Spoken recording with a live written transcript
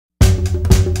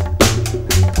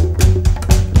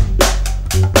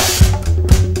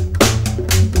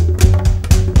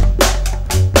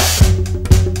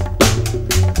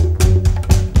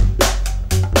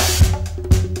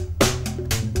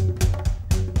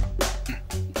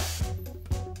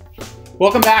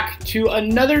Welcome back to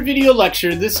another video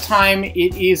lecture. This time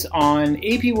it is on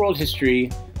AP World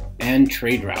History and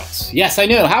trade routes. Yes, I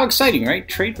know, how exciting, right?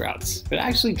 Trade routes. But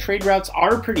actually trade routes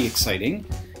are pretty exciting.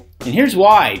 And here's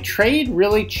why. Trade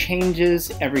really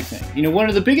changes everything. You know, one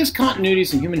of the biggest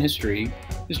continuities in human history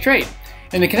is trade.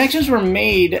 And the connections were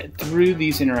made through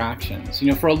these interactions.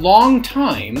 You know, for a long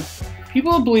time,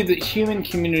 people have believed that human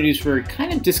communities were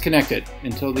kind of disconnected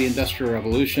until the Industrial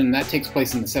Revolution. That takes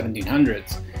place in the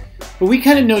 1700s. But we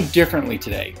kind of know differently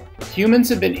today. Humans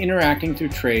have been interacting through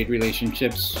trade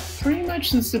relationships pretty much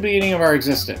since the beginning of our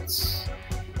existence.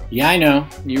 Yeah, I know.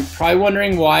 You're probably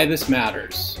wondering why this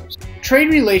matters.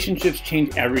 Trade relationships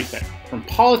change everything, from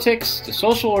politics to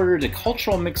social order to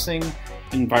cultural mixing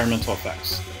and environmental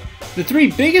effects. The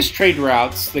three biggest trade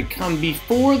routes that come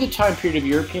before the time period of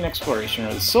European exploration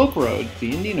are the Silk Road,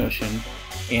 the Indian Ocean,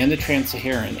 and the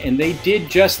Trans-Saharan. And they did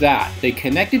just that. They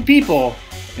connected people,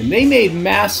 and they made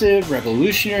massive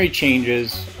revolutionary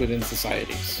changes within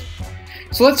societies.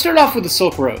 So let's start off with the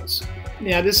Silk Roads.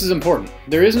 Now, this is important.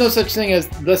 There is no such thing as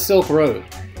the Silk Road.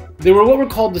 They were what were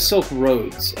called the Silk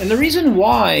Roads. And the reason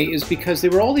why is because they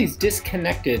were all these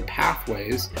disconnected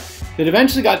pathways that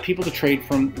eventually got people to trade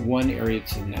from one area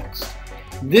to the next.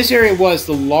 This area was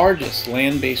the largest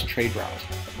land-based trade route.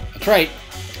 That's right.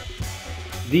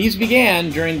 These began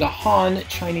during the Han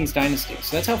Chinese dynasty,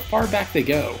 so that's how far back they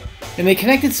go. And they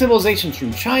connected civilizations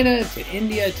from China to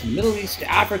India to the Middle East to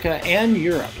Africa and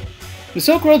Europe. The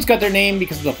Silk Roads got their name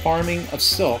because of the farming of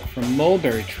silk from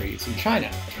mulberry trees in China.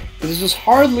 But this was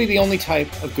hardly the only type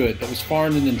of good that was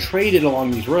farmed and then traded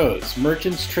along these roads.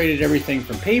 Merchants traded everything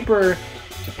from paper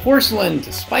to porcelain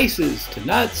to spices to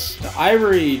nuts to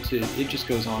ivory to it just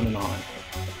goes on and on.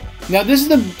 Now this is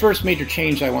the first major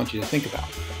change I want you to think about.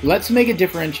 Let's make a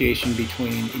differentiation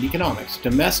between in economics,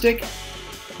 domestic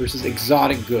versus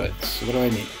exotic goods. So what do I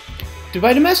mean?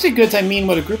 By domestic goods, I mean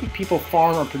what a group of people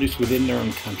farm or produce within their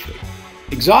own country.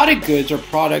 Exotic goods are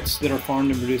products that are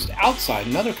farmed and produced outside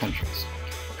in other countries.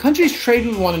 Countries trade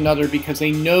with one another because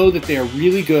they know that they are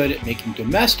really good at making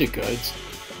domestic goods,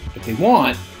 but they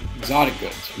want exotic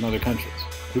goods from other countries.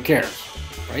 Who cares,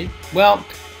 right? Well,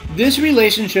 this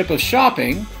relationship of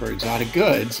shopping for exotic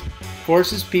goods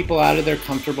forces people out of their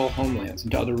comfortable homelands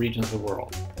into other regions of the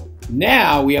world.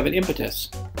 Now we have an impetus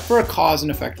for a cause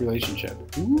and effect relationship.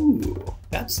 Ooh,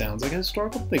 that sounds like a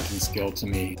historical thinking skill to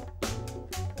me.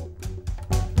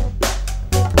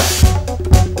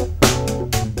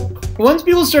 Once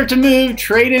people start to move,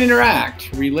 trade, and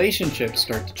interact, relationships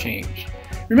start to change.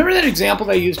 Remember that example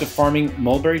that I used of farming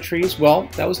mulberry trees? Well,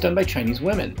 that was done by Chinese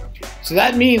women. So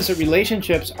that means that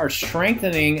relationships are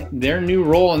strengthening their new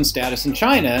role and status in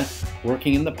China,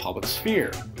 working in the public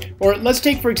sphere. Or let's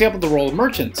take, for example, the role of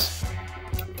merchants.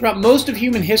 Throughout most of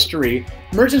human history,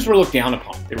 merchants were looked down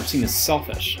upon. They were seen as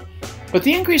selfish. But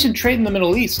the increase in trade in the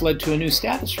Middle East led to a new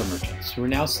status for merchants, who were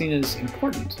now seen as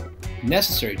important,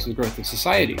 necessary to the growth of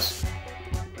societies.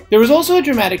 There was also a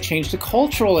dramatic change to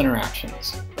cultural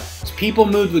interactions. As people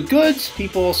moved with goods,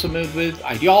 people also moved with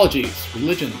ideologies,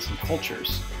 religions, and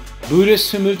cultures.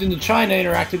 Buddhists who moved into China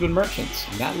interacted with merchants,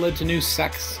 and that led to new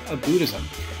sects of Buddhism,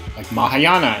 like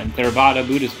Mahayana and Theravada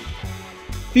Buddhism.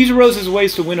 These arose as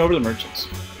ways to win over the merchants.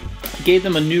 It gave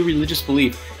them a new religious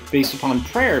belief based upon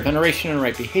prayer, veneration, and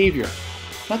right behavior,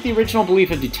 not the original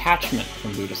belief of detachment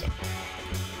from Buddhism.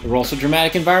 There were also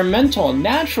dramatic environmental and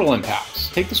natural impacts.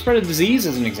 Take the spread of disease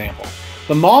as an example.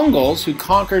 The Mongols, who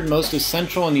conquered most of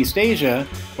Central and East Asia,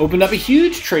 opened up a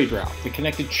huge trade route that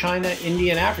connected China,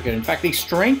 India, and Africa. In fact, they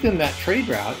strengthened that trade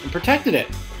route and protected it.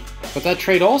 But that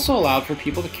trade also allowed for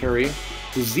people to carry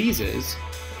diseases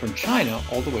from China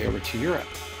all the way over to Europe.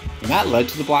 And that led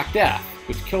to the Black Death,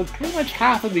 which killed pretty much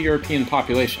half of the European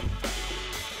population.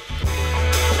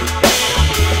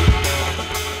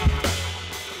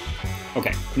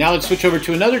 Okay, now let's switch over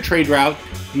to another trade route,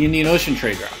 the Indian Ocean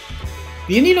trade route.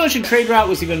 The Indian Ocean trade route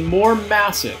was even more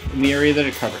massive in the area that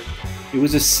it covered. It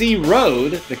was a sea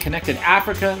road that connected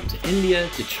Africa to India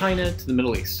to China to the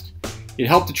Middle East. It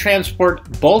helped to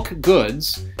transport bulk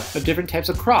goods of different types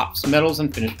of crops, metals,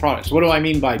 and finished products. What do I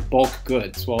mean by bulk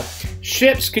goods? Well,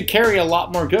 ships could carry a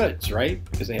lot more goods, right?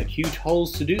 Because they had huge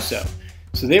hulls to do so.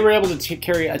 So they were able to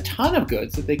carry a ton of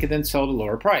goods that they could then sell at a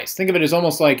lower price. Think of it as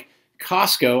almost like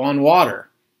Costco on water.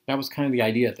 That was kind of the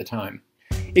idea at the time.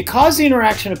 It caused the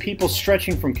interaction of people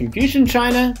stretching from Confucian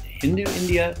China to Hindu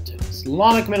India to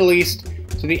Islamic Middle East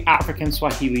to the African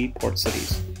Swahili port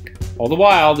cities. All the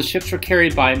while, the ships were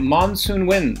carried by monsoon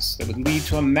winds that would lead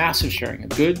to a massive sharing of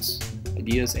goods,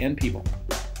 ideas, and people.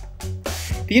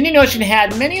 The Indian Ocean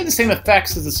had many of the same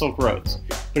effects as the Silk Roads,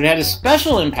 but it had a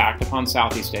special impact upon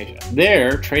Southeast Asia.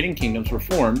 There, trading kingdoms were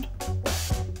formed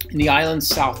in the islands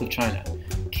south of China.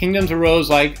 Kingdoms arose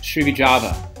like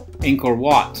Srivijava, Angkor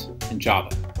Wat, and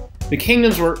Java. The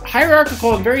kingdoms were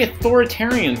hierarchical and very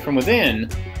authoritarian from within,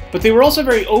 but they were also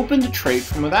very open to trade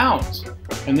from without.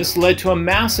 And this led to a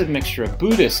massive mixture of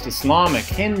Buddhist, Islamic,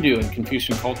 Hindu, and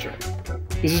Confucian culture.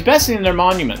 This is best seen in their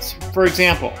monuments. For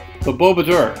example, the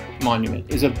Borobudur monument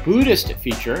is a Buddhist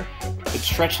feature that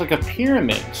stretched like a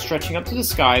pyramid, stretching up to the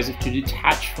sky as if to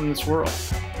detach from this world.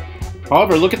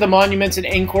 However, look at the monuments in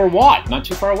Angkor Wat, not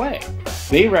too far away.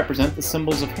 They represent the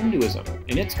symbols of Hinduism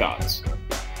and its gods.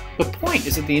 The point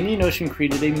is that the Indian Ocean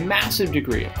created a massive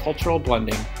degree of cultural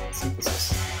blending and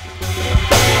synthesis.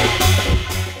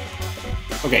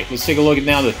 Okay, let's take a look at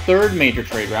now the third major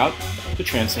trade route, the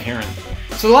Trans-Saharan.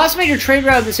 So the last major trade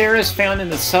route of this era is found in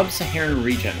the Sub-Saharan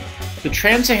region. The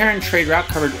Trans-Saharan trade route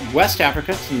covered West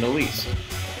Africa to the Middle East.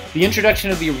 The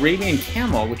introduction of the Arabian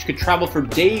camel, which could travel for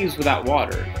days without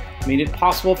water, made it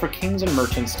possible for kings and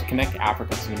merchants to connect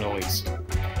Africa to the Middle East.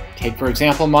 Take, for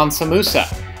example, Mansa Musa.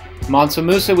 Mansa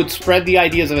Musa would spread the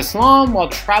ideas of Islam while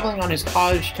traveling on his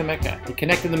Hajj to Mecca. He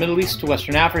connected the Middle East to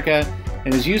Western Africa,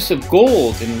 and his use of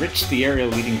gold enriched the area,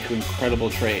 leading to incredible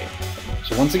trade.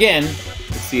 So once again,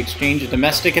 it's the exchange of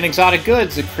domestic and exotic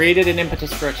goods that created an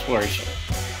impetus for exploration.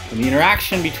 And the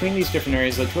interaction between these different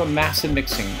areas led to a massive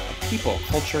mixing of people,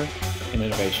 culture, and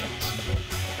innovations.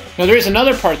 Now there is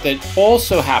another part that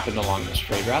also happened along this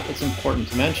trade route that's important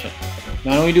to mention.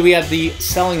 Not only do we have the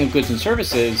selling of goods and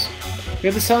services, we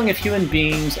have the selling of human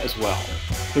beings as well.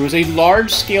 There was a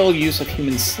large-scale use of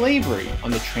human slavery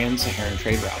on the Trans-Saharan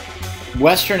trade route.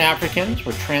 Western Africans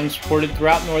were transported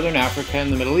throughout Northern Africa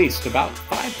and the Middle East, about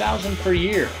 5,000 per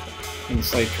year in the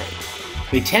slave trade.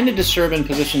 They tended to serve in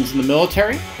positions in the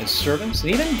military, as servants,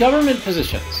 and even government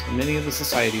positions in many of the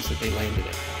societies that they landed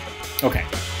in. Okay,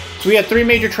 so we have three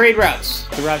major trade routes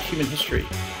throughout human history.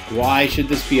 Why should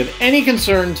this be of any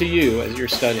concern to you as you're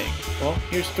studying? Well,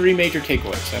 here's three major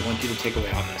takeaways I want you to take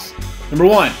away on this. Number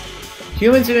one,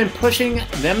 humans have been pushing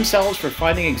themselves for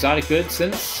finding exotic goods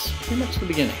since pretty much the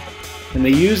beginning. And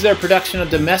they use their production of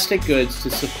domestic goods to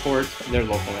support their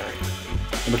local area.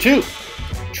 Number two,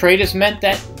 trade has meant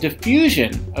that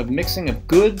diffusion of mixing of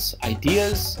goods,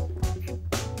 ideas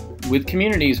with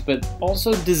communities, but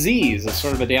also disease is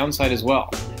sort of a downside as well.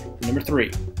 And number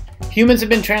three, humans have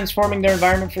been transforming their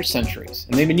environment for centuries,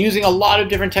 and they've been using a lot of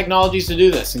different technologies to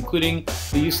do this, including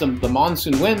the use of the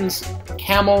monsoon winds,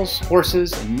 camels,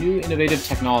 horses, and new innovative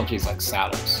technologies like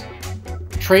saddles.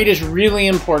 Trade is really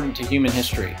important to human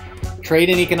history. Trade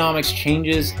and economics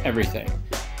changes everything.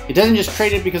 It doesn't just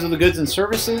trade it because of the goods and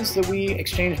services that we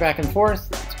exchange back and forth.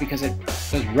 It's because it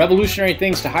does revolutionary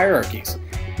things to hierarchies.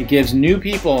 It gives new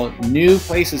people new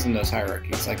places in those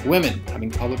hierarchies, like women having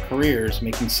public careers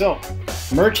making silk,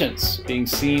 merchants being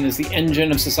seen as the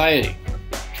engine of society.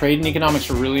 Trade and economics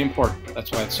are really important.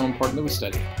 That's why it's so important that we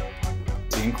study.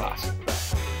 See you in class.